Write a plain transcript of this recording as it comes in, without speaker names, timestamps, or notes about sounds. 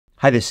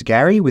Hi, this is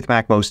Gary with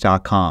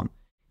MACMOST.com.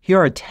 Here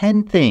are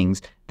 10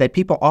 things that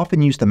people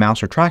often use the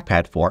mouse or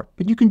trackpad for,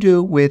 but you can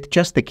do with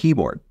just the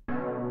keyboard.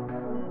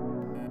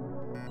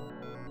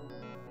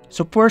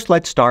 So first,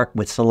 let's start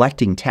with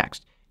selecting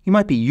text. You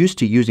might be used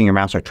to using your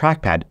mouse or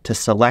trackpad to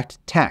select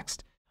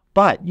text,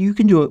 but you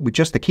can do it with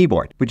just the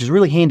keyboard, which is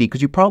really handy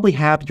because you probably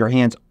have your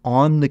hands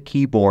on the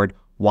keyboard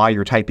while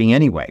you're typing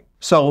anyway.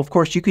 So of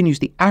course you can use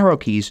the arrow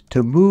keys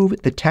to move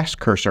the text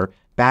cursor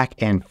back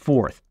and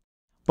forth.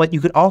 But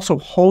you could also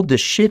hold the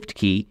Shift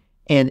key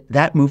and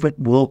that movement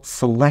will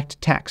select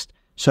text.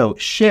 So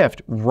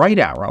Shift right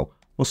arrow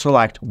will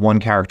select one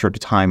character at a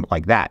time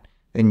like that.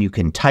 Then you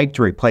can type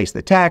to replace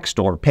the text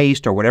or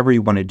paste or whatever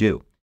you want to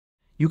do.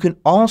 You can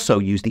also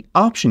use the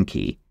Option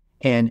key,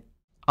 and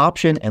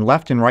Option and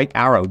left and right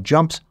arrow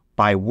jumps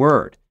by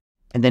word.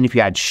 And then if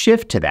you add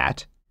Shift to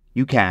that,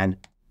 you can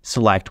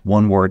select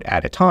one word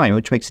at a time,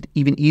 which makes it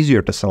even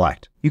easier to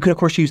select. You can of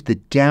course use the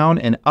down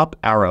and up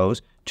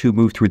arrows to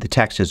move through the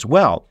text as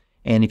well.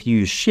 And if you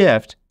use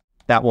Shift,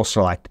 that will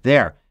select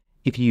there.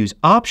 If you use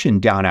Option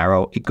down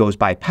arrow, it goes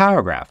by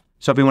paragraph.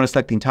 So if you want to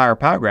select the entire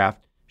paragraph,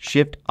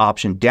 Shift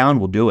Option down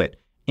will do it,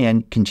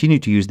 and continue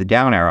to use the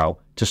down arrow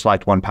to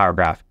select one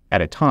paragraph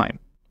at a time.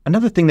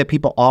 Another thing that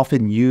people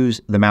often use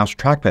the mouse or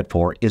trackpad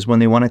for is when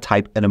they want to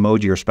type an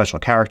emoji or special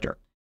character.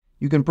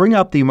 You can bring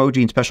up the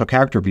emoji and special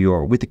character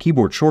viewer with the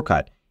keyboard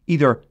shortcut,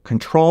 either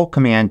Control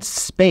Command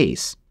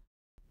Space,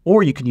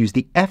 or you can use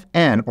the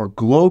FN or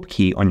globe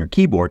key on your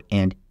keyboard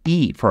and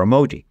E for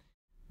emoji.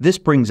 This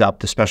brings up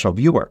the special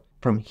viewer.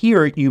 From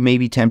here, you may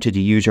be tempted to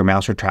use your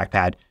mouse or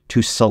trackpad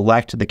to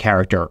select the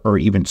character or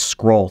even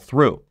scroll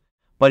through.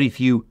 But if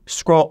you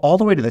scroll all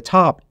the way to the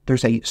top,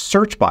 there's a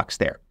search box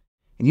there.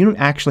 And you don't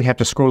actually have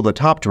to scroll to the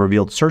top to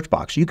reveal the search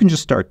box. You can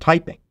just start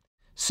typing.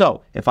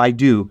 So if I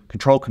do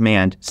Control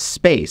Command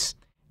Space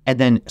and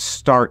then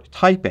start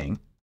typing,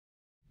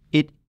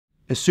 it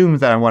assumes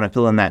that I want to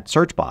fill in that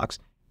search box,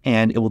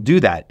 and it will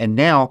do that. And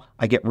now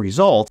I get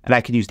results, and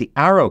I can use the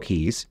arrow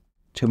keys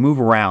to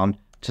move around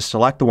to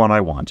select the one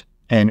I want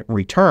and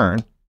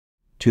return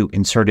to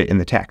insert it in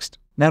the text.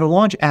 Now to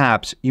launch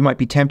apps, you might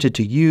be tempted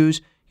to use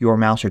your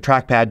mouse or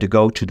trackpad to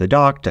go to the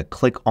dock to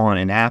click on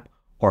an app,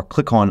 or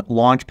click on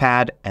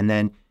Launchpad and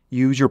then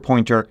use your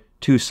pointer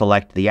to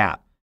select the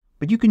app.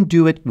 But you can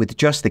do it with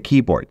just the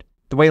keyboard.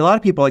 The way a lot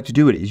of people like to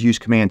do it is use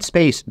Command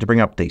Space to bring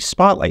up the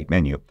Spotlight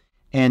menu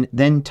and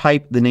then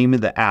type the name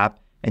of the app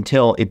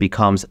until it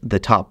becomes the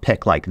top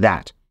pick like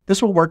that.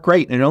 This will work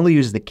great, and it only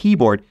uses the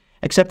keyboard,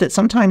 except that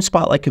sometimes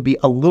Spotlight could be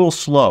a little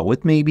slow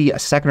with maybe a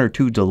second or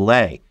two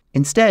delay.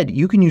 Instead,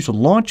 you can use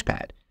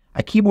Launchpad.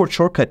 A keyboard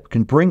shortcut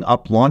can bring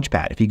up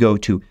Launchpad. If you go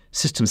to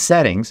System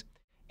Settings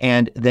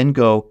and then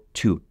go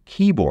to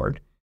Keyboard,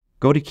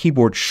 go to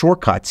Keyboard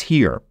Shortcuts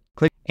here,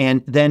 click,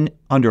 and then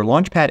under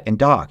Launchpad and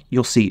Dock,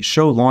 you'll see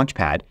Show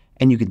Launchpad,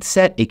 and you can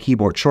set a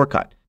keyboard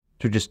shortcut.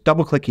 So just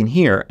double click in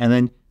here and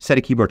then set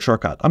a keyboard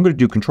shortcut. I'm going to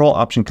do Control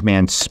Option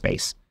Command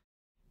Space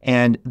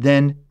and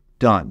then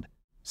done.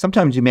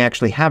 Sometimes you may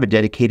actually have a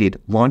dedicated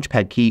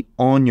Launchpad key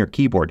on your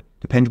keyboard,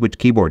 depends which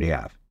keyboard you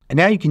have. And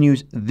now you can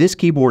use this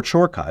keyboard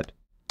shortcut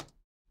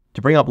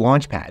to bring up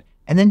Launchpad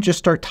and then just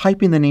start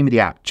typing the name of the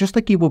app, just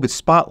like you would with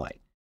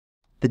Spotlight.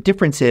 The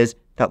difference is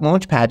that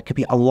Launchpad can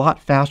be a lot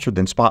faster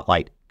than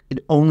Spotlight.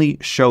 It only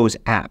shows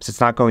apps.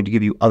 It's not going to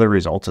give you other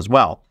results as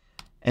well,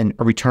 and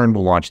a return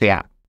will launch the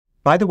app.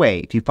 By the way,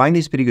 if you find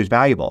these videos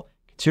valuable,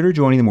 consider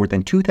joining the more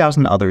than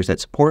 2,000 others that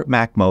support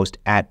MACMOST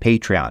at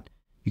Patreon.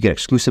 You get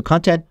exclusive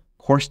content,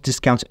 course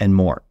discounts, and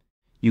more.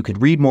 You can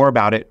read more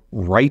about it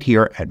right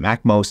here at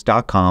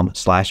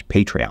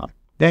MACMOST.com/Patreon.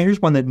 Now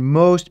here's one that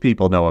most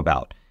people know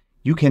about.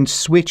 You can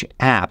switch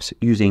apps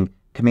using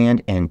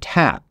Command and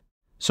Tab.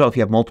 So if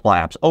you have multiple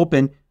apps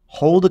open,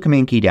 hold the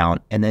Command key down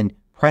and then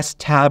press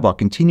Tab while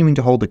continuing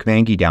to hold the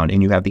Command key down,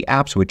 and you have the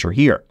app switcher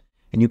here.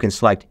 And you can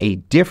select a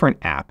different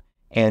app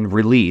and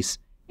release,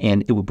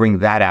 and it will bring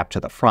that app to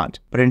the front.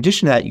 But in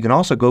addition to that, you can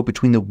also go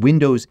between the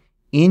windows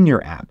in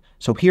your app.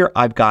 So here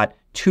I've got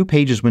two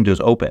Pages windows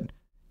open.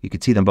 You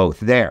can see them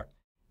both there.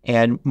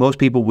 And most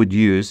people would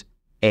use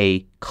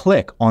a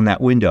click on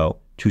that window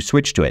to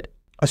switch to it,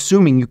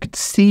 assuming you could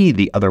see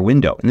the other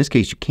window. In this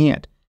case, you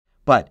can't.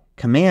 But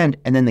Command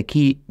and then the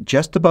key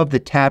just above the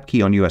Tab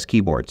key on US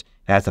keyboards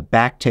has a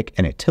backtick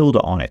and a tilde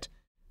on it.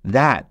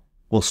 That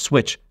will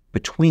switch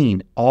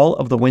between all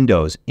of the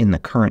windows in the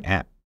current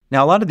app.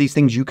 Now a lot of these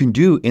things you can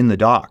do in the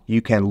dock.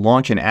 You can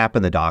launch an app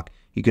in the dock.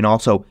 You can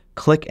also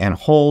click and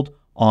hold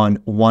on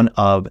one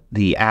of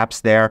the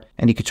apps there,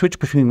 and you can switch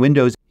between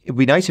windows. It would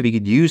be nice if you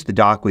could use the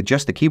dock with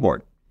just the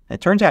keyboard. And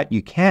it turns out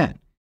you can.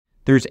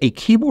 There's a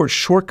keyboard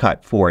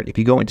shortcut for it. If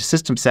you go into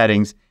System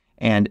Settings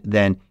and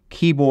then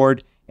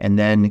Keyboard and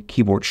then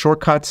Keyboard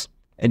Shortcuts,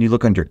 and you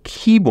look under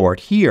Keyboard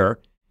here,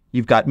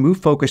 you've got Move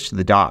Focus to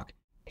the dock.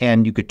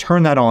 And you could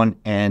turn that on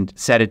and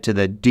set it to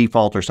the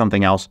default or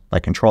something else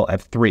like Control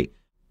F3.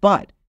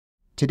 But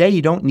today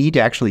you don't need to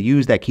actually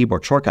use that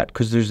keyboard shortcut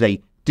because there's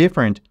a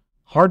different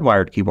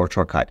hardwired keyboard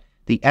shortcut,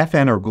 the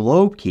FN or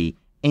globe key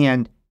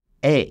and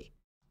A.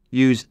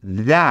 use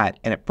that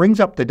and it brings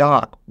up the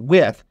dock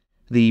with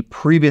the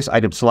previous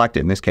item selected,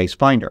 in this case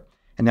Finder.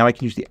 And now I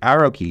can use the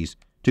arrow keys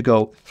to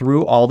go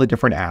through all the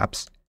different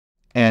apps,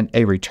 and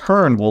a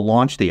return will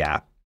launch the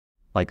app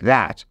like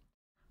that.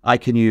 I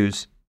can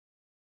use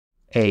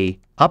a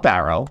up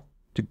arrow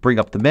to bring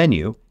up the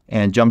menu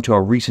and jump to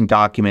a recent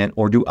document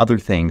or do other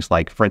things,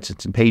 like for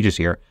instance in Pages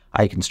here,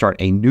 I can start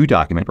a new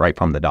document right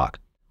from the dock,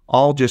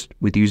 all just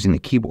with using the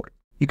keyboard.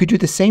 You could do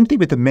the same thing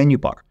with the menu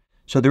bar.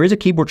 So there is a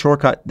keyboard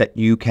shortcut that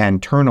you can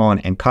turn on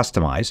and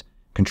customize.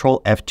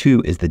 Control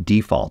F2 is the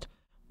default.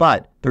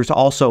 But there's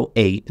also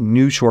a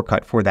new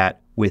shortcut for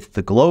that with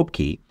the globe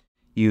key.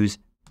 Use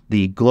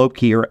the globe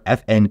key or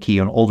FN key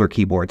on older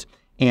keyboards,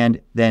 and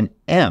then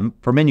M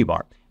for menu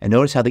bar. And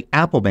notice how the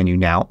Apple menu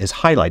now is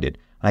highlighted.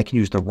 I can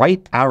use the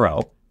right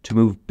arrow to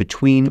move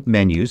between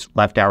menus,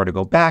 left arrow to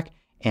go back,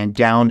 and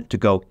down to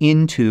go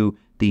into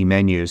the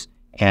menus,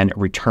 and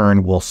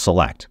return will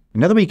select.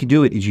 Another way you can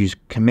do it is use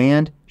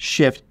Command,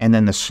 Shift, and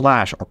then the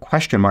slash or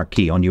question mark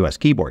key on US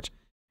keyboards.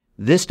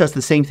 This does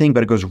the same thing,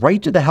 but it goes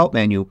right to the help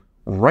menu,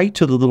 right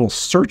to the little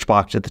search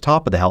box at the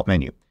top of the help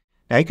menu.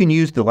 Now you can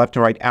use the left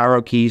and right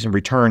arrow keys and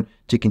return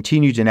to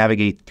continue to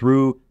navigate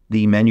through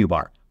the menu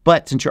bar.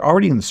 But since you're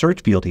already in the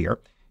search field here,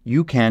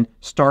 you can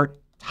start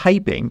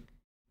typing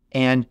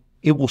and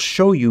it will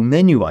show you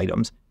menu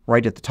items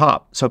right at the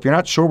top. So if you're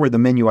not sure where the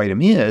menu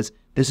item is,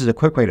 this is a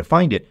quick way to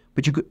find it.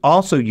 But you could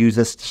also use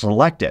this to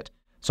select it.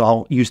 So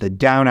I'll use the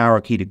down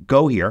arrow key to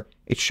go here.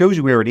 It shows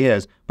you where it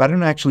is, but I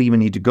don't actually even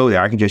need to go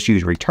there. I can just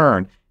use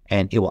return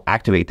and it will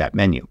activate that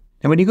menu.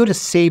 And when you go to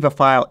save a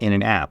file in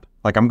an app,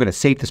 like I'm going to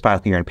save this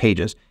file here in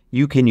Pages,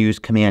 you can use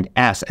Command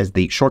S as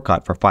the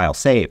shortcut for file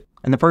save.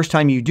 And the first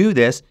time you do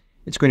this,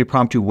 it's going to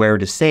prompt you where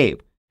to save.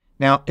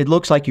 Now it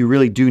looks like you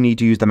really do need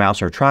to use the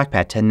mouse or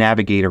trackpad to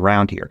navigate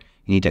around here.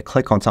 You need to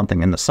click on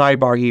something in the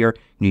sidebar here.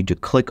 You need to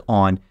click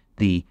on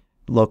the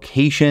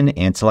location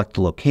and select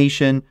the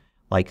location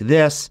like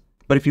this.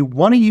 But if you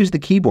want to use the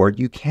keyboard,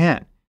 you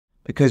can,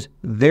 because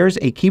there's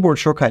a keyboard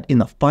shortcut in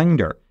the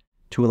Finder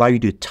to allow you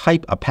to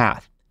type a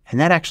path. And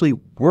that actually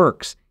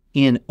works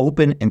in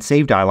open and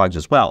save dialogues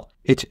as well.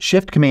 It's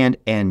Shift Command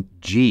and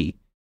G.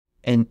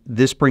 And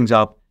this brings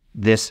up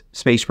this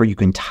space where you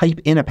can type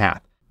in a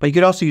path. But you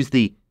could also use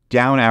the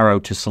down arrow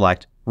to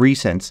select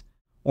recents,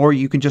 or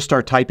you can just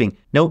start typing.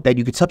 Note that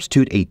you could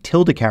substitute a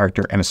tilde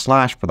character and a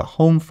slash for the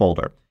home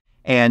folder.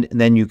 And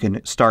then you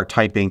can start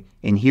typing.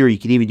 In here you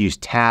can even use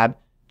Tab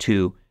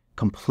to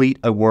complete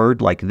a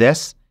word like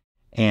this.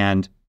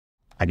 And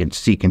I can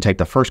see you can type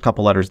the first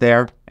couple letters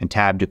there and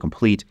Tab to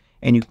complete.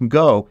 And you can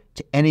go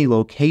to any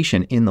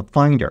location in the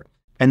Finder.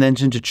 And then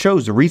since it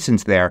shows the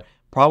recents there,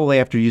 probably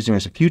after using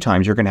this a few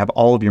times, you're going to have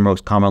all of your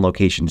most common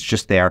locations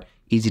just there,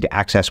 easy to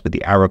access with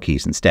the arrow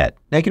keys instead.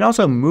 Now you can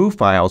also move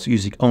files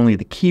using only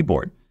the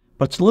keyboard,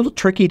 but it's a little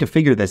tricky to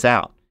figure this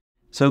out.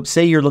 So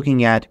say you're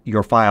looking at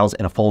your files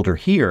in a folder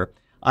here,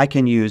 I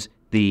can use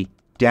the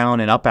down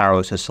and up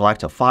arrows to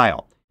select a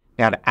file.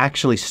 Now to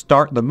actually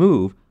start the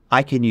move,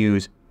 I can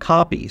use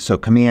copy, so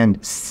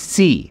Command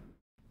C.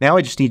 Now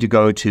I just need to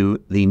go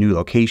to the new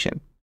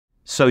location.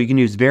 So you can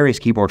use various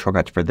keyboard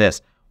shortcuts for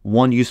this.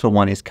 One useful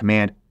one is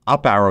Command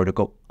up arrow to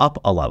go up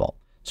a level.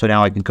 So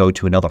now I can go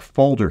to another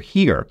folder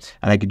here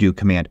and I can do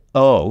Command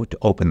O to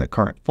open the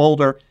current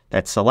folder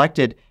that's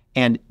selected.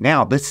 And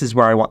now this is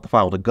where I want the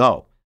file to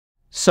go.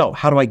 So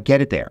how do I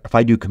get it there? If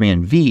I do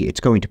Command V, it's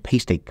going to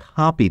paste a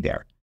copy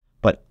there.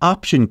 But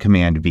Option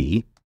Command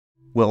V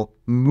will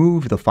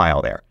move the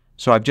file there.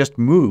 So I've just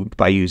moved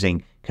by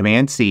using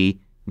Command C,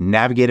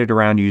 navigated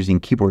around using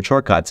keyboard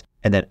shortcuts,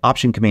 and then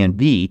Option Command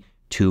V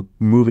to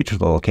move it to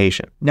the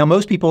location. Now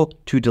most people,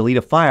 to delete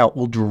a file,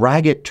 will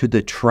drag it to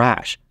the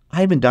trash.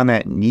 I haven't done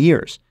that in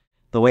years.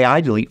 The way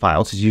I delete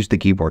files is use the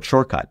keyboard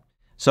shortcut.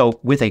 So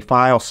with a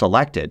file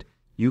selected,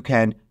 you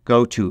can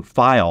go to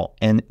File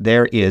and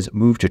there is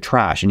Move to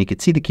Trash. And you can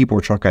see the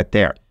keyboard shortcut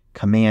there,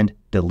 Command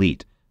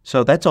Delete.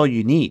 So that's all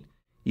you need.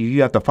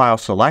 You have the file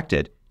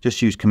selected,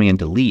 just use Command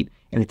Delete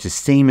and it's the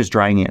same as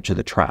dragging it to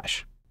the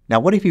trash. Now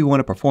what if you want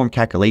to perform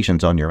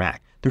calculations on your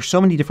Mac? There's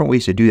so many different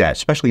ways to do that,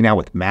 especially now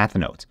with Math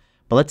Notes.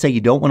 But let's say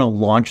you don't want to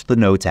launch the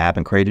Notes app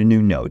and create a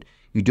new note.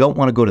 You don't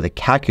want to go to the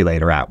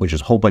Calculator app, which is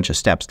a whole bunch of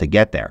steps to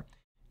get there.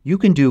 You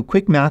can do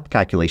quick math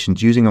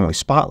calculations using only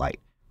Spotlight.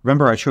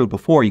 Remember I showed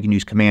before you can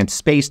use Command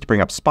Space to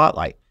bring up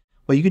Spotlight.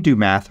 Well, you can do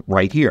math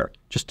right here.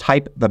 Just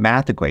type the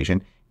math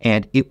equation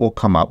and it will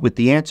come up with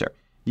the answer.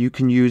 You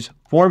can use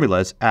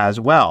formulas as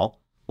well,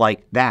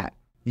 like that.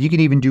 You can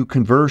even do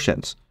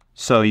conversions.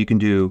 So you can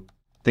do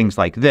things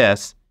like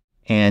this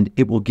and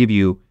it will give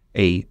you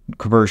a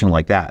conversion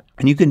like that.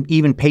 And you can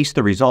even paste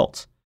the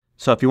results.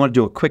 So if you want to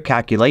do a quick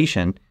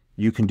calculation,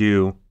 you can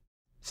do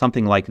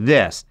something like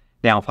this.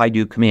 Now if I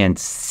do Command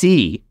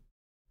C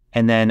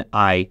and then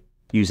I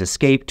use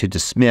Escape to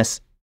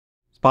dismiss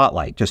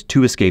Spotlight, just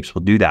two escapes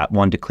will do that.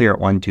 One to clear it,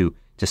 one to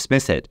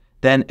dismiss it.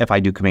 Then if I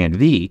do Command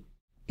V,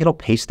 it'll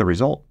paste the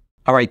result.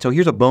 Alright, so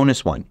here's a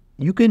bonus one.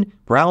 You can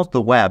browse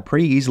the web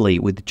pretty easily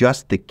with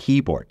just the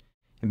keyboard.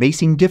 It may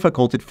seem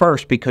difficult at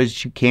first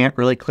because you can't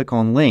really click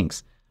on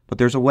links. but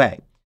there's a way.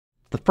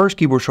 The first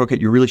keyboard shortcut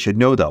you really should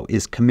know though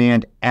is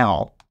Command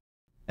L,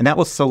 and that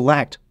will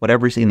select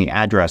whatever's in the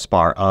address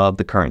bar of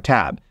the current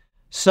tab.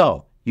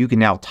 So you can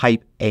now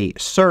type a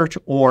search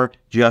or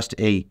just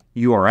a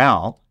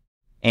URL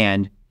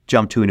and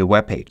jump to a new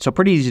web page. So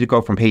pretty easy to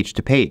go from page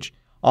to page.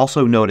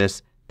 Also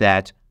notice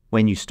that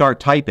when you start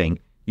typing,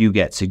 you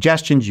get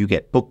suggestions, you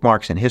get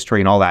bookmarks and history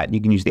and all that, and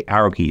you can use the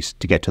arrow keys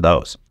to get to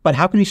those. But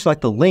how can you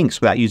select the links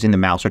without using the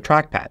mouse or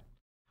trackpad?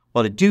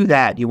 Well, to do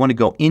that, you want to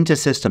go into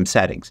System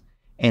Settings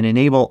and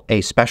enable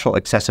a special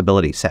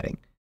accessibility setting.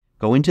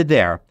 Go into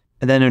there,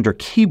 and then under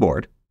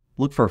Keyboard,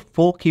 look for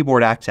Full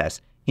Keyboard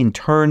Access and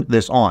turn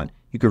this on.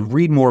 You can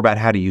read more about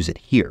how to use it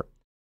here.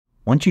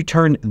 Once you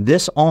turn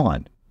this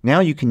on, now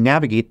you can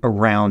navigate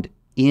around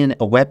in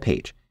a web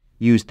page.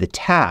 Use the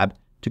tab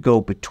to go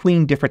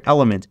between different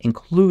elements,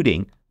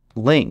 including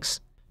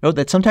links. Note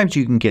that sometimes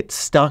you can get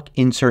stuck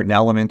in certain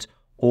elements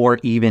or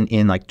even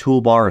in like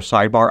toolbar or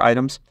sidebar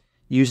items.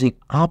 Using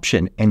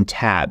Option and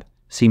Tab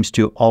seems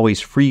to always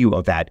free you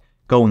of that,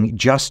 going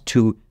just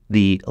to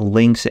the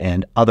links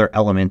and other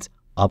elements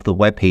of the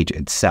web page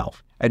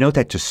itself. I note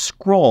that to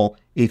scroll,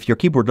 if your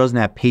keyboard doesn't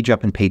have page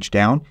up and page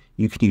down,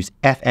 you can use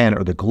FN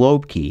or the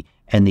globe key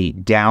and the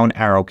down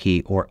arrow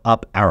key or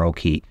up arrow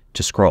key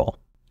to scroll.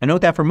 I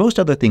note that for most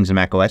other things in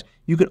macOS,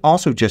 you could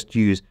also just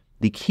use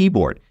the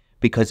keyboard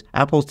because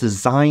Apple's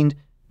designed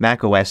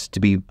macOS to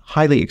be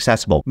highly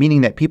accessible, meaning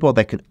that people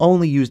that can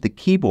only use the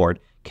keyboard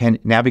can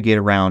navigate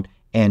around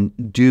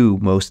and do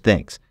most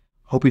things.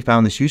 Hope you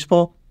found this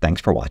useful.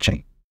 Thanks for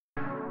watching.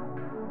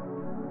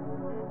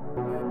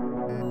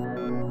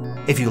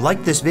 If you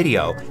liked this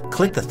video,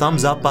 click the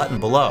thumbs up button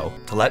below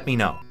to let me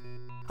know.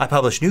 I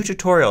publish new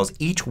tutorials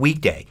each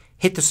weekday.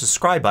 Hit the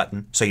subscribe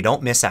button so you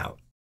don't miss out.